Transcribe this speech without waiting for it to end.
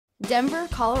Denver,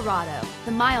 Colorado,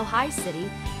 the Mile High City,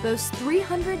 boasts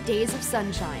 300 days of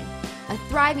sunshine, a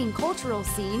thriving cultural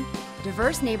scene,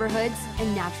 diverse neighborhoods,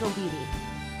 and natural beauty.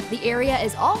 The area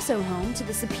is also home to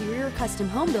the superior custom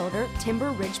home builder,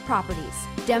 Timber Ridge Properties,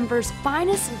 Denver's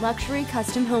finest luxury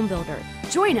custom home builder.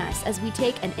 Join us as we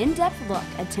take an in-depth look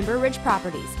at Timber Ridge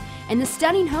Properties and the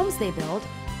stunning homes they build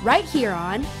right here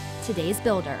on Today's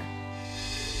Builder.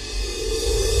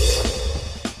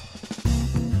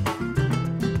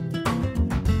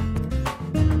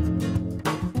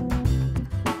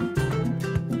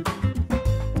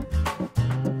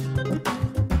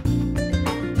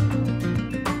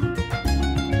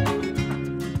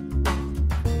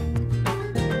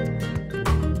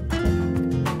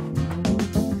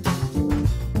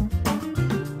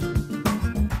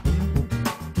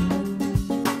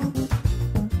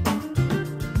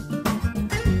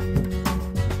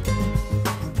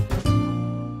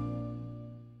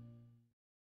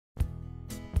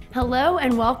 Hello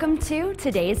and welcome to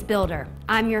Today's Builder.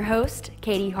 I'm your host,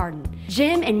 Katie Harden.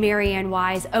 Jim and Marianne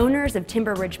Wise, owners of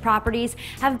Timber Ridge Properties,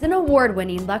 have been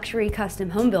award-winning luxury custom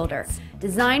home builder,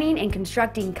 designing and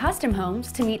constructing custom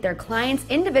homes to meet their clients'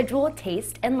 individual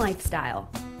taste and lifestyle.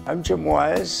 I'm Jim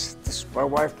Wise. This is my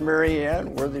wife,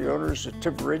 Marianne. We're the owners of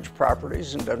Timber Ridge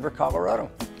Properties in Denver,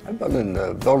 Colorado. I've been in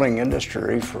the building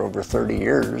industry for over 30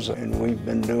 years, and we've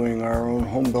been doing our own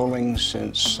home building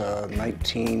since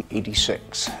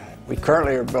 1986. We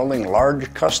currently are building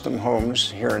large custom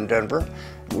homes here in Denver.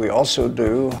 We also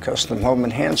do custom home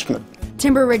enhancement.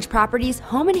 Timber Ridge Properties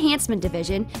Home Enhancement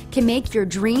Division can make your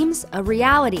dreams a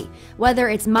reality, whether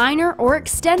it's minor or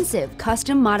extensive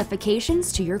custom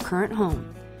modifications to your current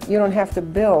home. You don't have to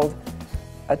build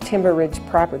a Timber Ridge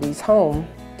Properties home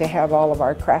to have all of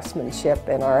our craftsmanship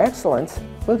and our excellence.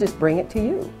 We'll just bring it to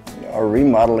you. Our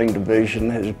remodeling division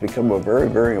has become a very,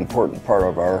 very important part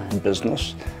of our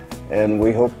business, and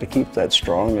we hope to keep that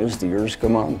strong as the years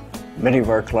come on. Many of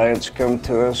our clients come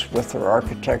to us with their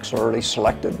architects already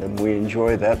selected, and we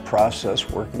enjoy that process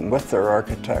working with their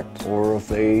architect. Or if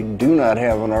they do not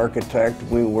have an architect,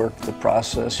 we work the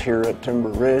process here at Timber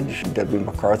Ridge. Debbie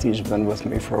McCarthy's been with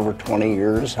me for over 20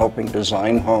 years helping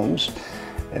design homes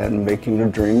and making their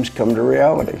dreams come to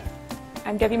reality.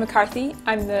 I'm Debbie McCarthy.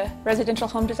 I'm the residential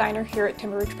home designer here at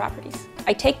Timber Ridge Properties.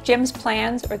 I take Jim's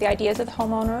plans or the ideas of the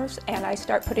homeowners and I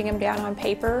start putting them down on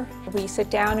paper. We sit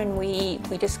down and we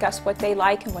discuss what they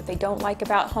like and what they don't like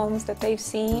about homes that they've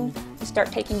seen. We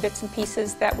start taking bits and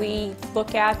pieces that we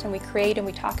look at and we create and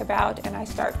we talk about, and I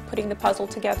start putting the puzzle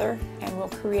together, and we'll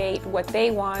create what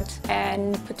they want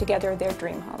and put together their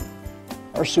dream home.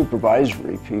 Our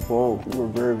supervisory people, we're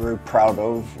very, very proud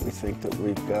of. We think that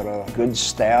we've got a good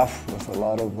staff with a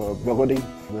lot of ability.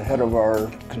 The head of our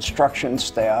construction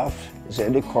staff is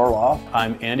Andy Korloff.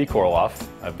 I'm Andy Korloff.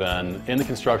 I've been in the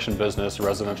construction business,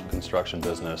 residential construction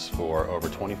business, for over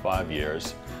 25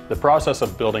 years. The process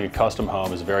of building a custom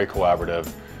home is very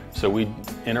collaborative, so we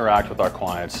interact with our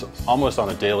clients almost on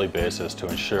a daily basis to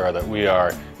ensure that we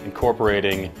are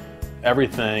incorporating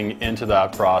everything into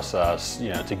that process,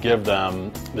 to give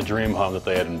them the dream home that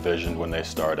they had envisioned when they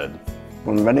started.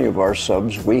 Well, many of our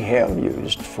subs we have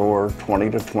used for 20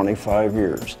 to 25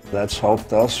 years. That's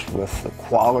helped us with the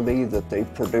quality that they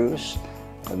produce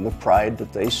and the pride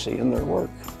that they see in their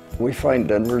work. We find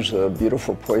Denver's a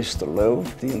beautiful place to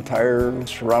live. The entire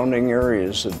surrounding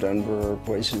areas of Denver are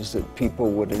places that people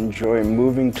would enjoy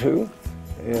moving to,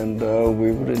 and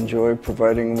we would enjoy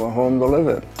providing them a home to live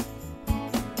in.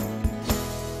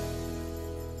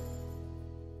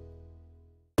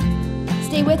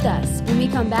 Stay with us. When we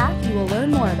come back, you will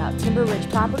learn more about Timber Ridge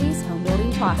Properties' home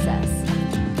building process.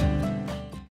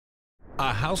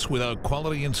 A house without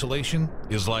quality insulation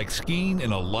is like skiing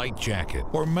in a light jacket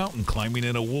or mountain climbing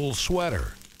in a wool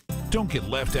sweater. Don't get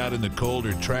left out in the cold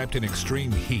or trapped in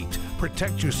extreme heat.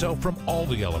 Protect yourself from all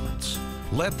the elements.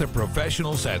 Let the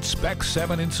professionals at Spec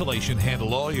 7 Insulation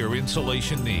handle all your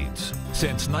insulation needs.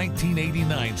 Since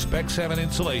 1989, Spec 7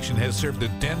 Insulation has served the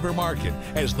Denver market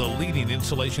as the leading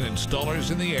insulation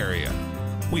installers in the area.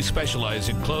 We specialize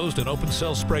in closed and open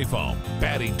cell spray foam,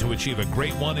 batting to achieve a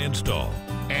grade 1 install,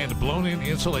 and blown-in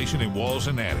insulation in walls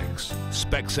and attics.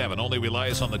 Spec 7 only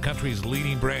relies on the country's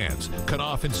leading brands: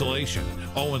 Knauf Insulation,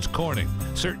 Owens Corning,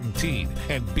 CertainTeed,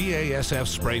 and BASF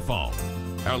Spray Foam.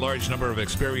 Our large number of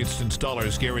experienced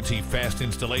installers guarantee fast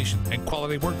installation and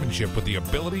quality workmanship with the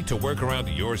ability to work around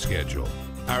your schedule.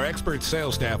 Our expert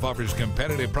sales staff offers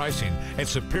competitive pricing and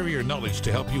superior knowledge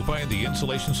to help you find the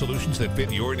insulation solutions that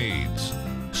fit your needs.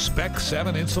 Spec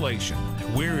 7 Insulation.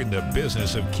 We're in the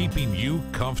business of keeping you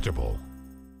comfortable.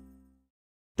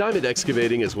 Diamond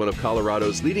Excavating is one of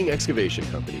Colorado's leading excavation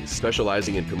companies,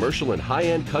 specializing in commercial and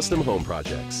high-end custom home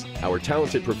projects. Our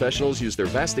talented professionals use their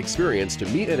vast experience to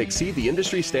meet and exceed the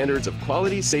industry standards of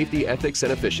quality, safety, ethics,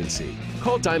 and efficiency.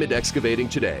 Call Diamond Excavating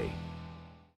today.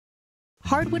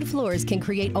 Hardwood floors can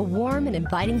create a warm and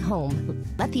inviting home.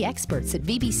 Let the experts at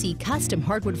VBC Custom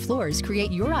Hardwood Floors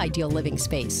create your ideal living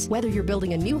space. Whether you're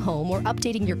building a new home or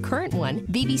updating your current one,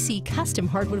 VBC Custom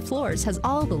Hardwood Floors has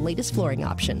all the latest flooring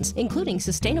options, including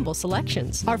sustainable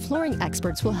selections. Our flooring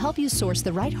experts will help you source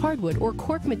the right hardwood or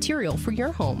cork material for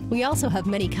your home. We also have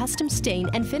many custom stain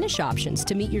and finish options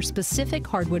to meet your specific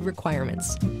hardwood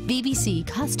requirements. VBC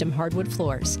Custom Hardwood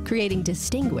Floors, creating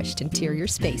distinguished interior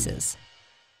spaces.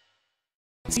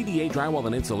 CDA Drywall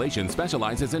and Insulation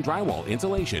specializes in drywall,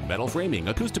 insulation, metal framing,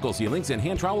 acoustical ceilings, and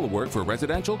hand trowel work for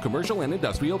residential, commercial, and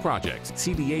industrial projects.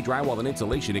 CDA Drywall and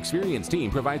Insulation experienced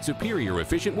team provides superior,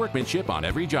 efficient workmanship on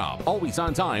every job. Always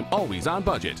on time, always on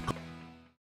budget.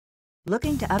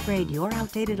 Looking to upgrade your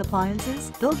outdated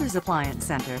appliances? Builder's Appliance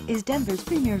Center is Denver's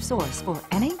premier source for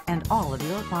any and all of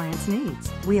your appliance needs.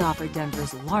 We offer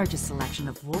Denver's largest selection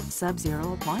of Wolf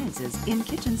Sub-Zero appliances in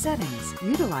kitchen settings,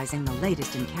 utilizing the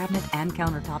latest in cabinet and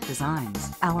countertop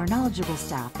designs. Our knowledgeable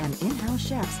staff and in-house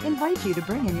chefs invite you to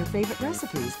bring in your favorite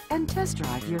recipes and test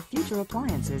drive your future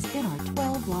appliances in our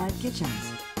 12 live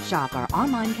kitchens. Shop our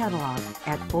online catalog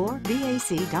at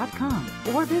 4vac.com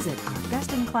or visit our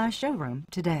best-in-class showroom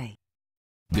today.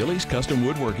 Billy's Custom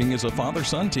Woodworking is a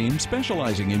father-son team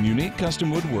specializing in unique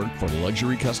custom woodwork for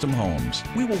luxury custom homes.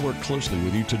 We will work closely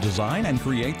with you to design and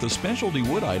create the specialty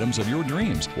wood items of your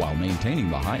dreams while maintaining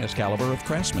the highest caliber of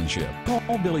craftsmanship.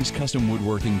 Call Billy's Custom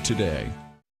Woodworking today.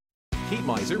 Heat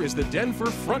Miser is the Denver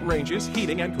Front Range's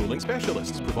heating and cooling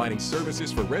specialists, providing services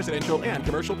for residential and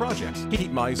commercial projects.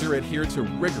 Heat Miser adhere to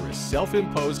rigorous,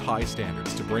 self-imposed high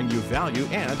standards to bring you value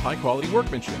and high-quality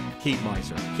workmanship. Heat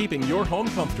Miser, keeping your home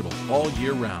comfortable all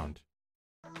year round.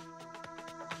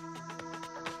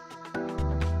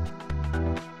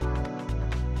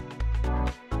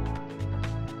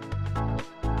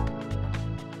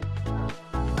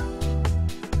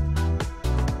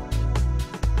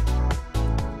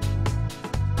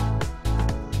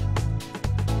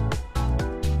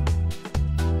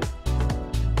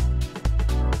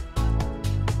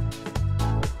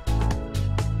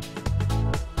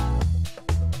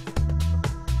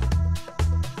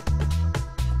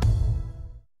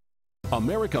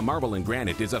 America Marble and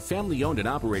Granite is a family-owned and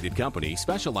operated company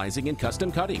specializing in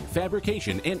custom cutting,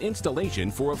 fabrication, and installation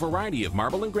for a variety of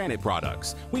marble and granite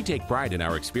products. We take pride in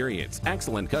our experience,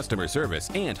 excellent customer service,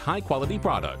 and high-quality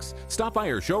products. Stop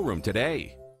by our showroom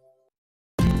today.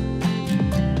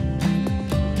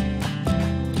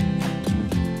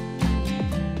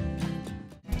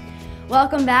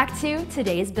 Welcome back to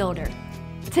Today's Builder.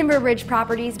 Timber Ridge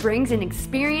Properties brings an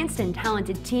experienced and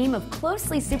talented team of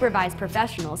closely supervised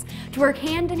professionals to work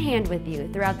hand in hand with you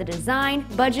throughout the design,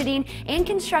 budgeting, and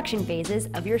construction phases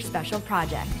of your special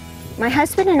project. My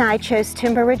husband and I chose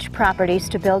Timber Ridge Properties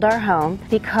to build our home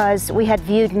because we had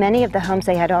viewed many of the homes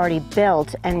they had already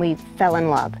built and we fell in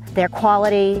love. Their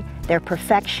quality, their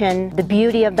perfection, the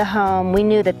beauty of the home, we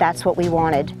knew that that's what we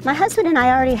wanted. My husband and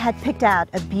I already had picked out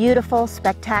a beautiful,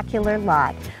 spectacular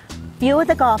lot. View of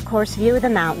the golf course, view of the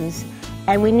mountains,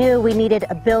 and we knew we needed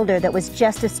a builder that was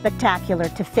just as spectacular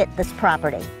to fit this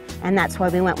property, and that's why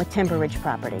we went with Timber Ridge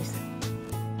Properties.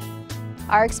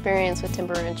 Our experience with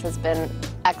Timber Ridge has been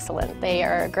excellent. They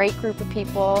are a great group of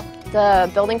people. The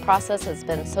building process has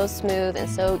been so smooth and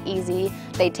so easy.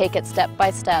 They take it step by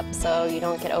step so you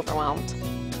don't get overwhelmed.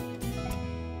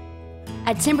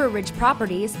 At Timber Ridge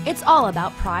Properties, it's all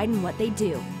about pride in what they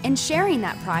do and sharing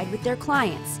that pride with their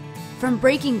clients. From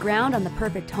breaking ground on the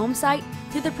perfect home site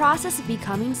through the process of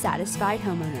becoming satisfied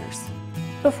homeowners.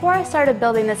 Before I started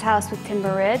building this house with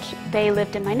Timber Ridge, they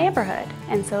lived in my neighborhood,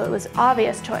 and so it was an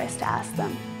obvious choice to ask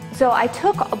them. So I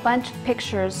took a bunch of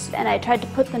pictures and I tried to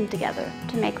put them together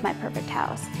to make my perfect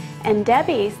house. And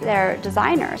Debbie, their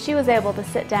designer, she was able to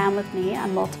sit down with me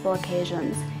on multiple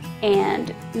occasions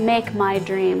and make my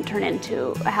dream turn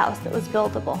into a house that was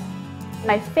buildable.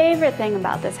 My favorite thing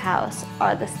about this house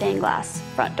are the stained glass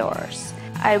front doors.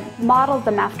 I modeled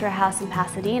them after a house in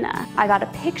Pasadena. I got a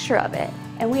picture of it,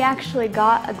 and we actually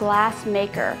got a glass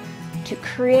maker to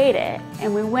create it,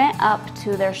 and we went up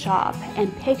to their shop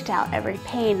and picked out every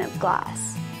pane of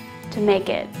glass to make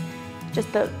it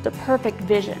just the perfect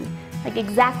vision, like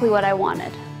exactly what I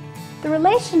wanted. The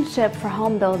relationship for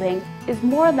home building is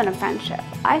more than a friendship.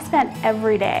 I spent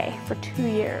every day for 2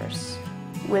 years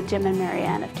with Jim and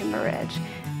Marianne of Timber Ridge.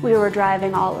 We were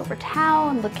driving all over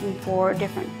town looking for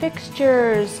different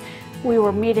fixtures, we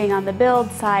were meeting on the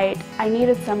build site, I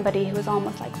needed somebody who was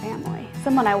almost like family,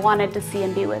 someone I wanted to see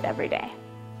and be with every day.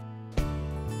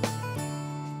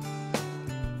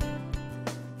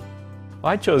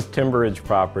 I chose Timber Ridge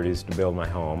Properties to build my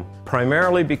home,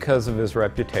 primarily because of his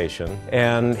reputation.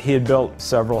 And he had built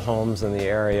several homes in the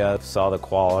area, saw the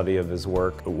quality of his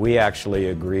work. We actually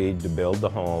agreed to build the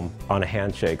home on a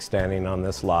handshake standing on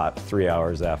this lot 3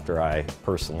 hours after I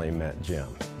personally met Jim.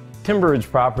 Timber Ridge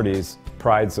Properties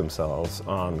prides themselves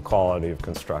on quality of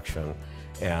construction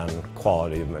and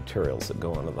quality of materials that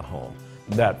go into the home.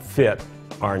 That fit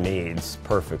our needs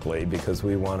perfectly because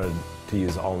we wanted to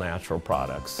use all natural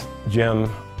products. Jim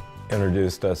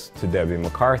introduced us to Debbie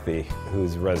McCarthy,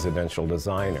 who's a residential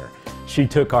designer. She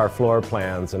took our floor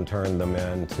plans and turned them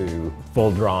into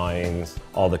full drawings,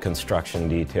 all the construction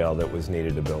detail that was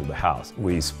needed to build the house.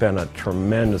 We spent a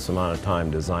tremendous amount of time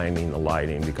designing the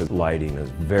lighting because lighting is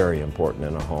very important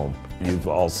in a home. You've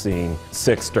all seen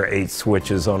 6 or 8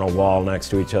 switches on a wall next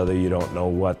to each other. You don't know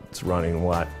what's running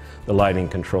what. The lighting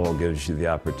control gives you the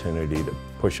opportunity to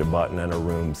push a button and a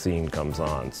room scene comes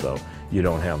on, so you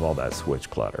don't have all that switch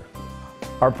clutter.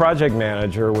 Our project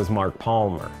manager was Mark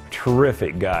Palmer,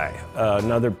 terrific guy.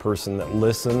 Another person that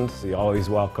listened. He always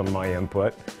welcomed my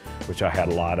input, which I had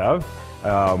a lot of.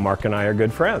 Mark and I are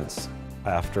good friends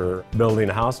after building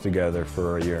a house together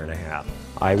for a year and a half.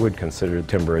 I would consider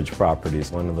Timber Ridge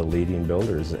Properties one of the leading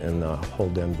builders in the whole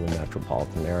Denver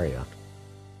metropolitan area.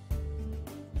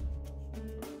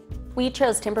 We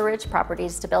chose Timber Ridge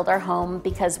Properties to build our home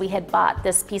because we had bought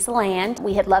this piece of land.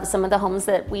 We had loved some of the homes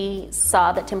that we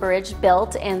saw that Timber Ridge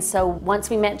built, and so once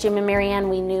we met Jim and Marianne,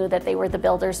 we knew that they were the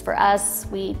builders for us.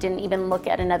 We didn't even look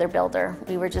at another builder.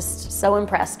 We were just so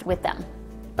impressed with them.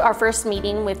 Our first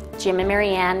meeting with Jim and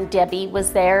Marianne, Debbie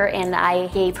was there, and I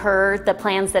gave her the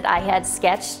plans that I had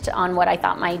sketched on what I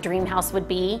thought my dream house would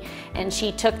be, and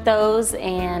she took those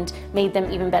and made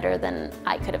them even better than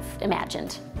I could have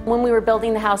imagined. When we were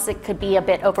building the house, it could be a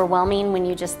bit overwhelming when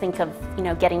you just think of,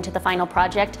 getting to the final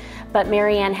project, but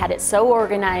Marianne had it so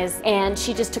organized, and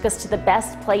she just took us to the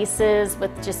best places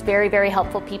with just very, very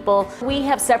helpful people. We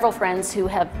have several friends who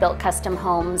have built custom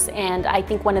homes, and I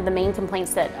think one of the main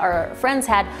complaints that our friends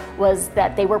had was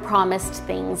that they were promised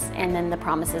things and then the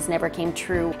promises never came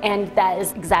true, and that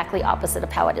is exactly opposite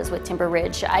of how it is with Timber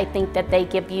Ridge. I think that they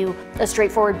give you a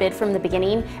straightforward bid from the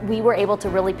beginning. We were able to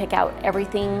really pick out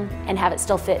everything and have it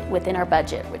still fit within our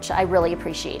budget, which I really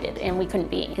appreciated, and we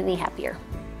couldn't be any happier.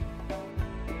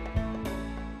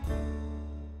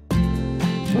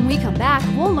 When we come back,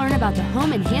 we'll learn about the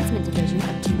Home Enhancement Division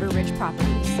of Timber Ridge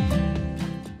Properties.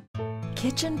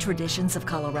 Kitchen Traditions of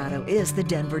Colorado is the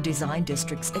Denver Design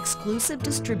District's exclusive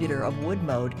distributor of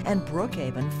Woodmode and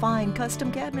Brookhaven fine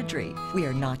custom cabinetry. We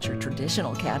are not your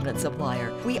traditional cabinet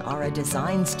supplier. We are a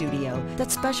design studio that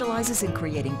specializes in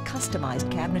creating customized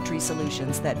cabinetry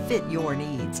solutions that fit your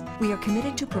needs. We are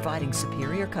committed to providing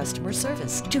superior customer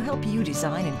service to help you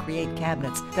design and create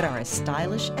cabinets that are as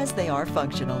stylish as they are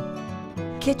functional.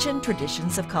 Kitchen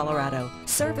Traditions of Colorado.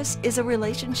 Service is a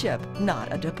relationship,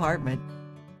 not a department.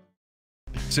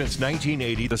 Since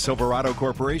 1980, the Silverado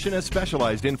Corporation has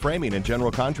specialized in framing and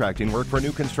general contracting work for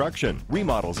new construction,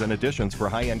 remodels, and additions for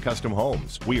high-end custom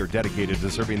homes. We are dedicated to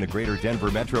serving the greater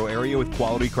Denver metro area with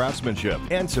quality craftsmanship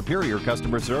and superior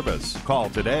customer service. Call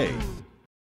today.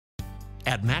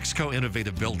 At Maxco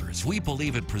Innovative Builders, we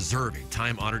believe in preserving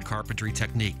time-honored carpentry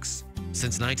techniques.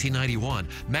 Since 1991,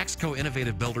 Maxco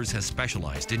Innovative Builders has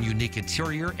specialized in unique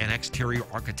interior and exterior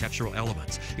architectural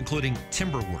elements, including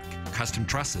timber work, custom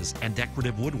trusses, and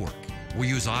decorative woodwork. We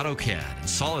use AutoCAD and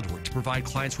SolidWorks to provide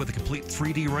clients with a complete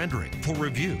 3D rendering for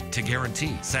review to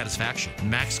guarantee satisfaction.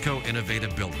 Maxco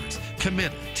Innovative Builders,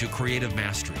 committed to creative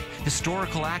mastery,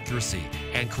 historical accuracy,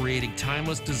 and creating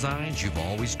timeless designs you've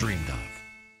always dreamed of.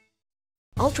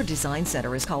 Ultra Design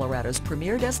Center is Colorado's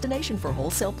premier destination for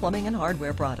wholesale plumbing and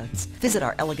hardware products. Visit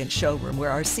our elegant showroom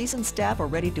where our seasoned staff are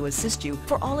ready to assist you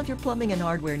for all of your plumbing and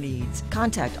hardware needs.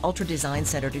 Contact Ultra Design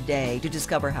Center today to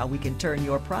discover how we can turn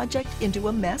your project into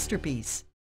a masterpiece.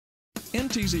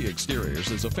 NTZ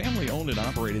Exteriors is a family-owned and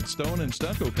operated stone and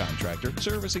stucco contractor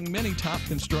servicing many top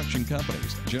construction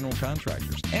companies, general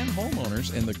contractors, and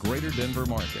homeowners in the greater Denver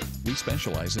market. We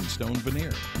specialize in stone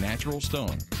veneer, natural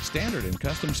stone, standard and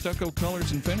custom stucco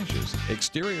colors and finishes,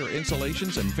 exterior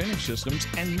insulations and finish systems,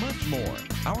 and much more.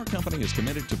 Our company is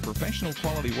committed to professional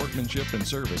quality workmanship and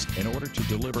service in order to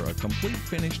deliver a complete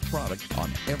finished product on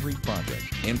every project.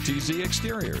 NTZ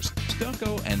Exteriors,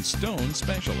 stucco and stone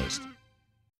specialist.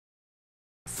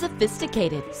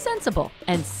 Sophisticated, sensible,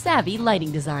 and savvy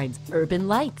lighting designs. Urban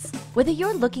Lights. Whether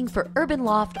you're looking for urban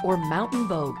loft or mountain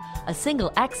vogue, a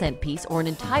single accent piece, or an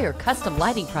entire custom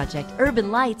lighting project,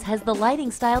 Urban Lights has the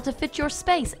lighting style to fit your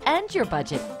space and your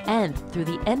budget. And through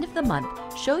the end of the month,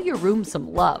 show your room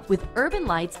some love with Urban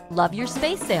Lights Love Your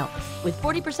Space Sale with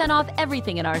 40% off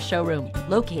everything in our showroom,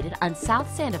 located on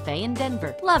South Santa Fe in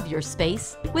Denver. Love your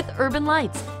space with Urban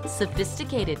Lights.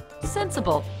 Sophisticated,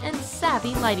 sensible, and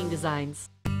savvy lighting designs.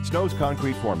 Snow's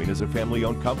Concrete Forming is a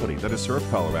family-owned company that has served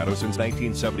Colorado since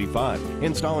 1975,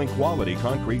 installing quality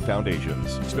concrete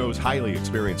foundations. Snow's highly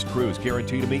experienced crews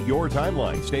guarantee to meet your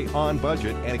timeline, stay on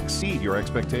budget, and exceed your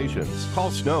expectations.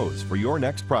 Call Snow's for your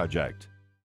next project.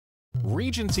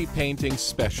 Regency Painting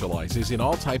specializes in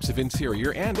all types of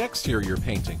interior and exterior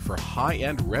painting for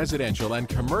high-end residential and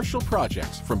commercial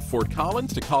projects from Fort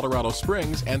Collins to Colorado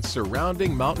Springs and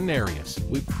surrounding mountain areas.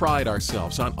 We pride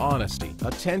ourselves on honesty,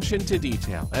 attention to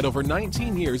detail, and over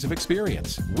 19 years of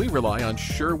experience. We rely on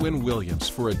Sherwin-Williams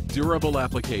for a durable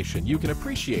application you can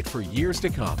appreciate for years to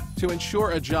come. To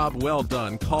ensure a job well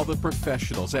done, call the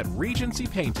professionals at Regency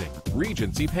Painting.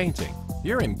 Regency Painting.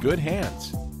 You're in good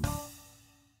hands.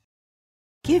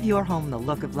 Give your home the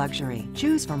look of luxury.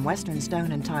 Choose from Western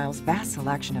Stone and Tile's vast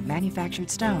selection of manufactured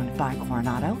stone by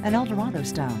Coronado and Eldorado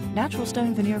Stone, natural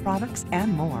stone veneer products,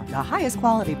 and more. The highest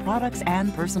quality products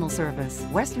and personal service.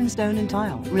 Western Stone and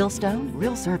Tile. Real stone,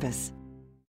 real service.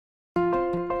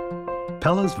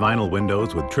 Pella's vinyl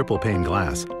windows with triple pane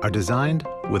glass are designed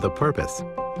with a purpose.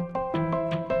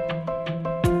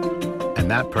 And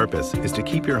that purpose is to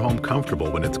keep your home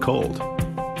comfortable when it's cold.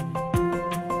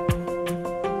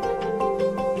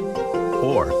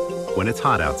 Or when it's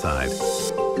hot outside.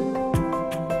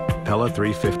 Pella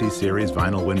 350 series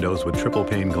vinyl windows with triple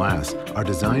pane glass are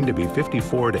designed to be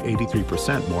 54 to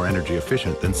 83% more energy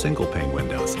efficient than single pane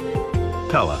windows.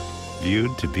 Pella,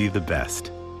 viewed to be the best.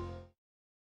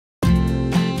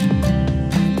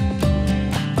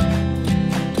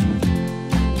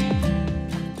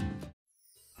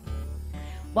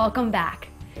 Welcome back.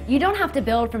 You don't have to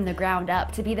build from the ground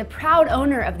up to be the proud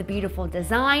owner of the beautiful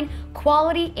design,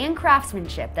 quality, and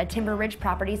craftsmanship that Timber Ridge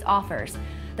Properties offers.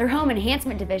 Their home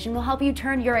enhancement division will help you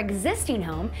turn your existing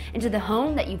home into the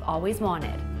home that you've always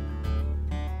wanted.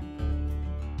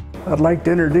 I'd like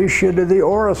to introduce you to the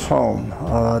Orris home.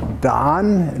 Don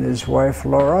and his wife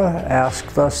Laura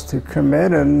asked us to come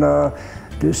in and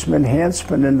do some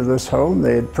enhancement into this home.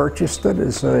 They had purchased it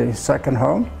as a second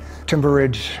home. Timber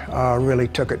Ridge really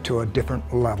took it to a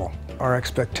different level. Our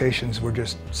expectations were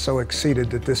just so exceeded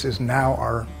that this is now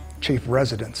our chief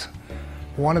residence.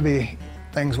 One of the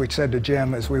things we said to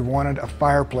Jim is we wanted a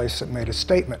fireplace that made a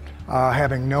statement,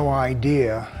 having no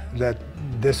idea that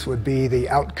this would be the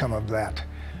outcome of that.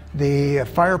 The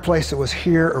fireplace that was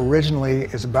here originally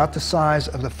is about the size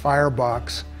of the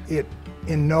firebox. It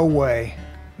in no way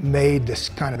made this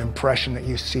kind of impression that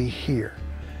you see here.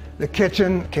 The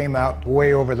kitchen came out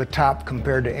way over the top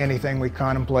compared to anything we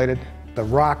contemplated. The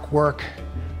rock work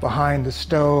behind the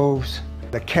stoves,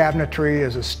 the cabinetry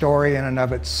is a story in and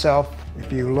of itself.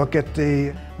 If you look at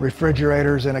the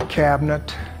refrigerators in a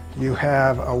cabinet, you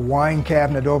have a wine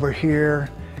cabinet over here.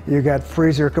 You got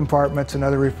freezer compartments and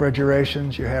other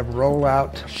refrigerations. You have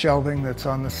roll-out shelving that's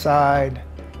on the side.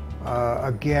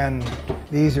 Again,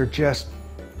 these are just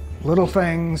little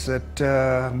things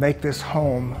that make this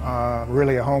home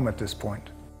really a home at this point.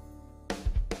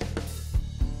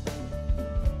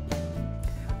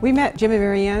 We met Jim and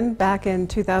Mary Ann back in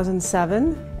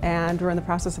 2007 and we're in the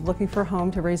process of looking for a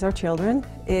home to raise our children.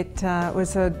 It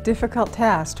was a difficult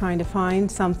task trying to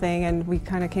find something, and we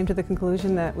kind of came to the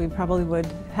conclusion that we probably would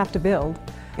have to build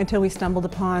until we stumbled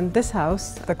upon this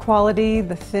house. The quality,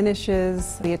 the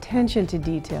finishes, the attention to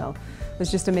detail was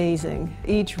just amazing.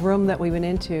 Each room that we went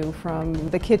into, from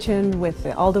the kitchen with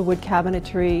the alderwood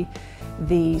cabinetry,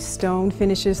 the stone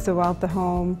finishes throughout the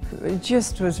home, it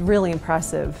just was really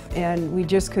impressive, and we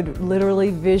just could literally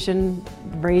vision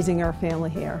raising our family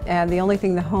here. And the only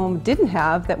thing the home didn't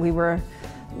have that we were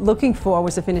looking for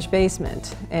was a finished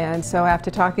basement. And so after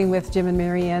talking with Jim and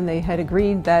Mary Ann, they had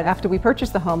agreed that after we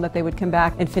purchased the home that they would come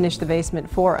back and finish the basement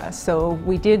for us. So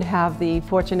we did have the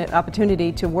fortunate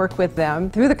opportunity to work with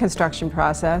them through the construction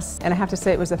process, and I have to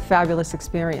say it was a fabulous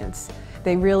experience.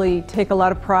 They really take a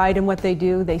lot of pride in what they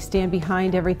do. They stand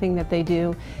behind everything that they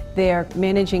do. Their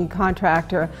managing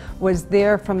contractor was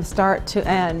there from start to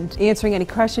end, answering any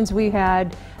questions we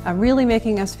had, really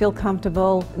making us feel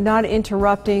comfortable, not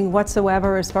interrupting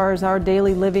whatsoever as far as our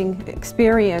daily living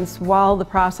experience while the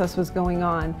process was going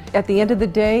on. At the end of the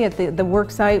day, the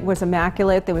work site was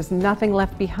immaculate. There was nothing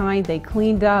left behind. They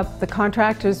cleaned up. The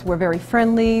contractors were very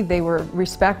friendly. They were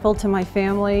respectful to my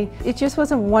family. It just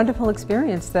was a wonderful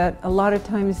experience that a lot of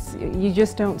times you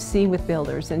just don't see with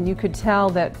builders, and you could tell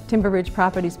that Timber Ridge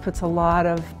Properties puts a lot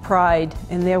of pride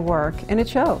in their work, and it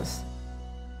shows.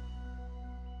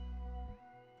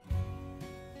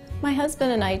 My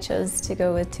husband and I chose to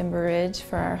go with Timber Ridge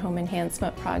for our home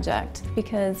enhancement project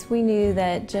because we knew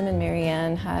that Jim and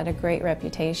Marianne had a great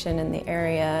reputation in the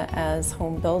area as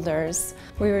home builders.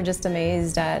 We were just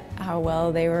amazed at how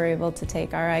well they were able to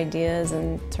take our ideas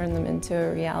and turn them into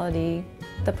a reality.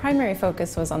 The primary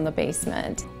focus was on the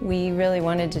basement. We really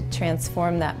wanted to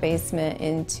transform that basement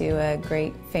into a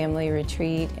great family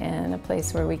retreat and a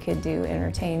place where we could do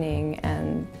entertaining,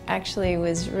 and actually it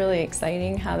was really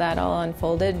exciting how that all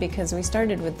unfolded because we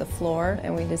started with the floor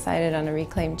and we decided on a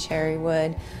reclaimed cherry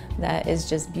wood that is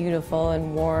just beautiful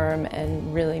and warm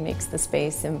and really makes the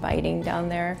space inviting down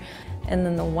there. And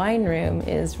then the wine room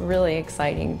is really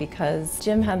exciting because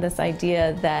Jim had this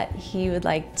idea that he would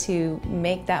like to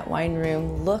make that wine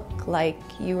room look like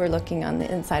you were looking on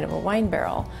the inside of a wine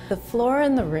barrel. The floor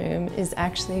in the room is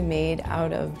actually made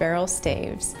out of barrel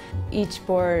staves. Each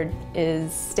board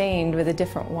is stained with a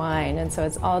different wine, and so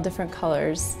it's all different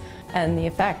colors, and the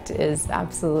effect is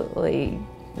absolutely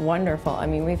wonderful. I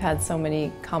mean, we've had so many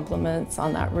compliments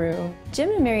on that room.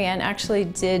 Jim and Marianne actually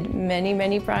did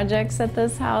many projects at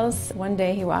this house. One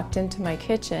day he walked into my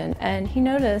kitchen and he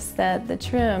noticed that the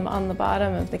trim on the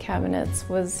bottom of the cabinets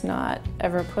was not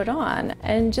ever put on.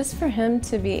 And just for him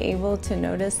to be able to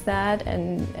notice that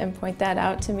and point that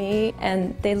out to me,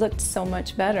 and they looked so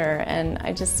much better, and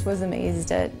I just was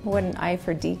amazed at what an eye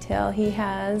for detail he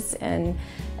has, and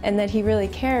that he really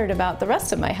cared about the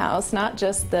rest of my house, not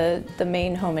just the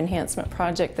main home enhancement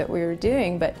project that we were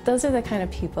doing, but those are the kind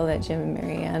of people that Jim and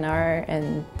Marianne are,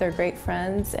 and they're great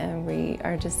friends, and we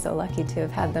are just so lucky to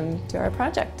have had them do our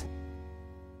project.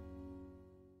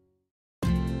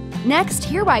 Next,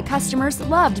 hear why customers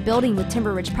loved building with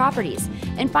Timber Ridge Properties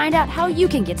and find out how you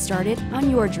can get started on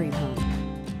your dream home.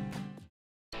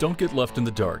 Don't get left in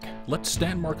the dark. Let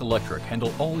Stanmark Electric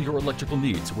handle all your electrical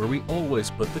needs, where we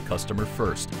always put the customer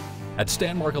first. At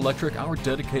Stanmark Electric, our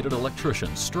dedicated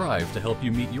electricians strive to help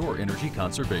you meet your energy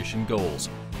conservation goals.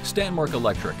 Stanmark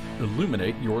Electric,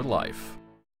 illuminate your life.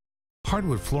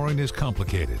 Hardwood flooring is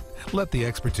complicated. Let the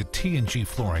experts at T&G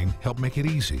Flooring help make it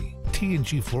easy.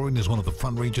 T&G Flooring is one of the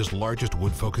Front Range's largest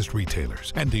wood-focused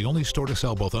retailers and the only store to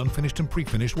sell both unfinished and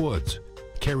pre-finished woods,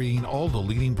 carrying all the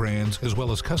leading brands as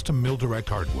well as custom mill direct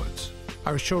hardwoods.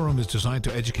 Our showroom is designed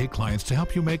to educate clients to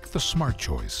help you make the smart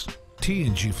choice.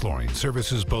 T&G Flooring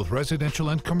services both residential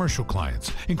and commercial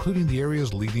clients, including the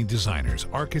area's leading designers,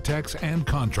 architects, and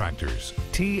contractors.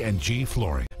 T&G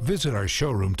Flooring. Visit our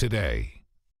showroom today.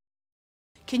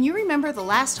 Can you remember the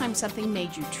last time something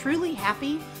made you truly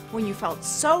happy, when you felt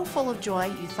so full of joy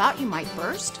you thought you might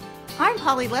burst? I'm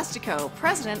Holly Lestico,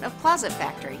 president of Closet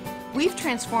Factory. We've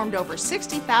transformed over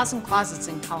 60,000 closets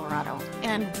in Colorado.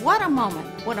 And what a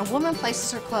moment when a woman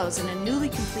places her clothes in a newly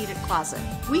completed closet.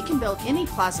 We can build any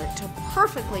closet to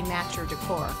perfectly match your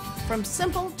decor. From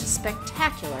simple to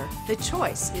spectacular, the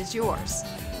choice is yours.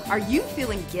 Are you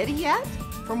feeling giddy yet?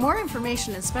 For more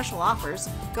information and special offers,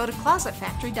 go to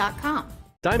closetfactory.com.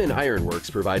 Diamond Ironworks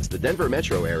provides the Denver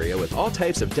metro area with all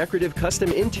types of decorative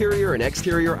custom interior and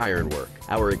exterior ironwork.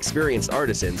 Our experienced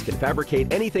artisans can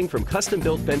fabricate anything from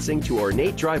custom-built fencing to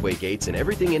ornate driveway gates and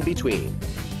everything in between.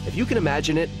 If you can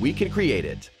imagine it, we can create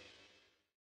it.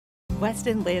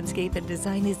 Weston Landscape and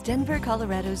Design is Denver,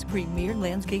 Colorado's premier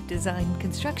landscape design,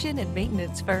 construction, and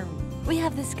maintenance firm. We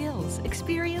have the skills,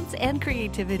 experience, and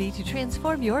creativity to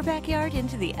transform your backyard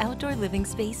into the outdoor living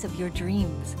space of your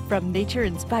dreams. From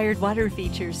nature-inspired water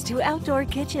features to outdoor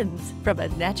kitchens, from a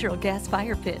natural gas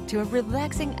fire pit to a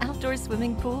relaxing outdoor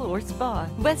swimming pool or spa,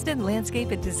 Weston Landscape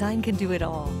and Design can do it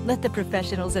all. Let the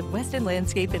professionals at Weston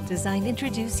Landscape and Design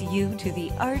introduce you to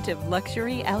the art of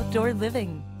luxury outdoor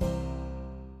living.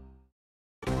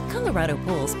 Colorado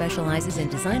Pool specializes in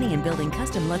designing and building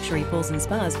custom luxury pools and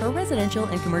spas for residential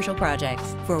and commercial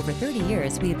projects. For over 30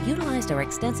 years, we have utilized our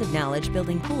extensive knowledge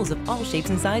building pools of all shapes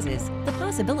and sizes. The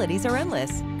possibilities are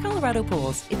endless. Colorado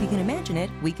Pools. If you can imagine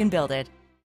it, we can build it.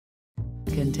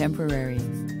 Contemporary,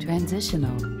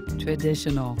 transitional,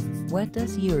 traditional. What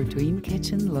does your dream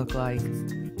kitchen look like?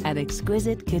 At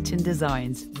Exquisite Kitchen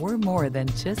Designs, we're more than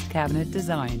just cabinet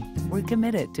design. We're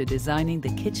committed to designing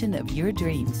the kitchen of your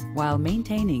dreams while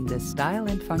maintaining the style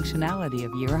and functionality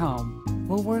of your home.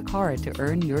 We'll work hard to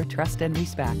earn your trust and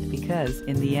respect because,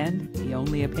 in the end, the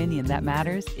only opinion that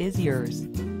matters is yours.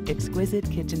 Exquisite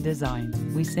Kitchen Design.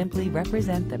 We simply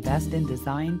represent the best in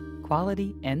design,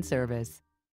 quality, and service.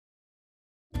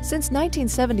 Since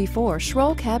 1974,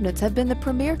 Schroll Cabinets have been the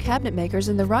premier cabinet makers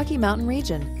in the Rocky Mountain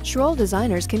region. Schroll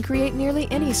designers can create nearly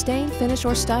any stain, finish,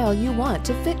 or style you want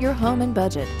to fit your home and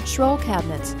budget. Schroll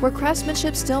Cabinets, where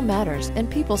craftsmanship still matters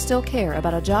and people still care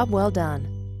about a job well done.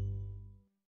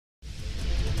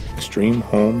 Extreme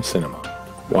Home Cinema.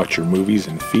 Watch your movies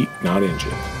in feet, not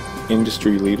inches.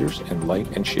 Industry leaders in light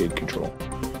and shade control.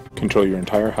 Control your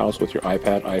entire house with your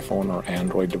iPad, iPhone, or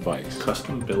Android device.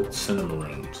 Custom-built cinema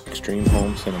rooms. Extreme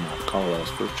Home Cinema, Colorado's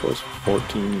first choice for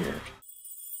 14 years.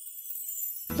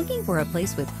 Looking for a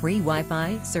place with free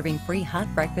Wi-Fi, serving free hot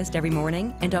breakfast every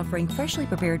morning, and offering freshly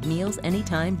prepared meals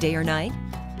anytime, day or night?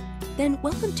 Then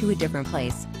welcome to a different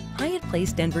place, Hyatt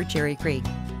Place Denver Cherry Creek.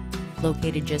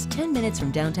 Located just 10 minutes from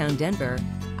downtown Denver,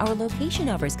 our location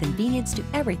offers convenience to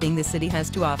everything the city has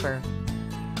to offer.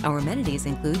 Our amenities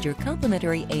include your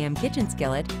complimentary AM kitchen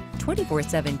skillet,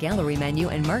 24/7 gallery menu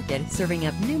and market serving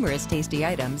up numerous tasty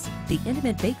items, the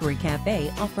intimate bakery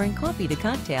cafe offering coffee to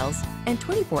cocktails, and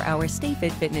 24-hour Stay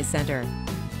Fit Fitness Center.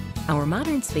 Our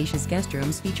modern spacious guest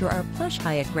rooms feature our plush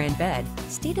Hyatt Grand Bed,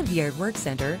 state-of-the-art work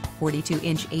center,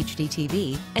 42-inch HD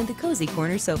TV, and the Cozy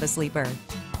Corner Sofa Sleeper.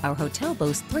 Our hotel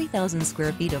boasts 3,000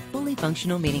 square feet of fully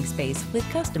functional meeting space with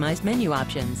customized menu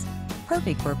options.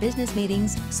 Perfect for business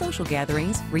meetings, social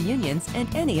gatherings, reunions, and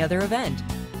any other event.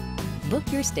 Book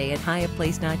your stay at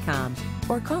HyattPlace.com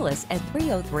or call us at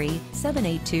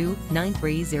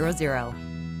 303-782-9300.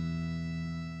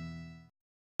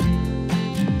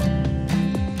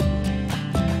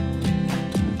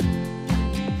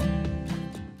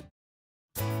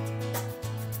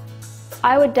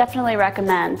 I would definitely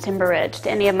recommend Timber Ridge to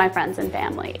any of my friends and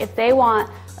family if they want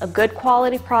a good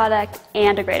quality product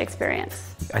and a great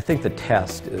experience. I think the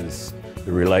test is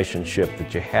the relationship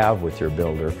that you have with your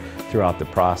builder throughout the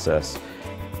process,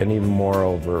 and even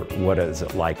moreover, what is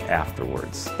it like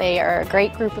afterwards. They are a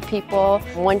great group of people.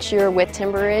 Once you're with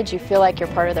Timber Ridge, you feel like you're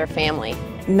part of their family.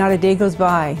 Not a day goes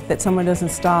by that someone doesn't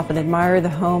stop and admire the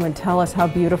home and tell us how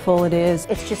beautiful it is.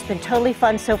 It's just been totally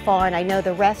fun so far, and I know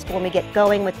the rest, when we get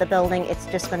going with the building, it's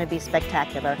just going to be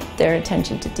spectacular. Their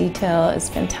attention to detail is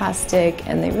fantastic,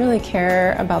 and they really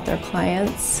care about their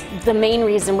clients. The main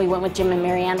reason we went with Jim and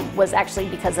Marianne was actually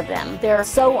because of them. They're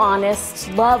so honest,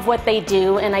 love what they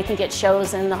do, and I think it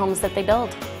shows in the homes that they build.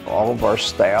 All of our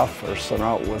staff are sent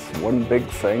out with one big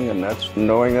thing, and that's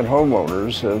knowing that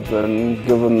homeowners have been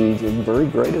given the very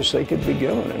greatest they could be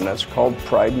given, and that's called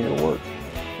pride in your work.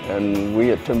 And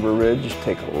we at Timber Ridge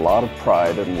take a lot of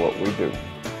pride in what we do.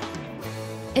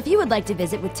 If you would like to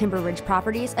visit with Timber Ridge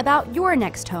Properties about your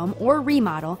next home or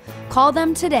remodel, call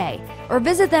them today or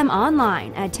visit them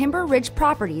online at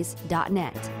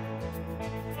timberridgeproperties.net.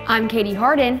 I'm Katie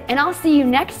Harden, and I'll see you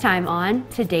next time on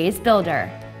Today's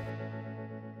Builder.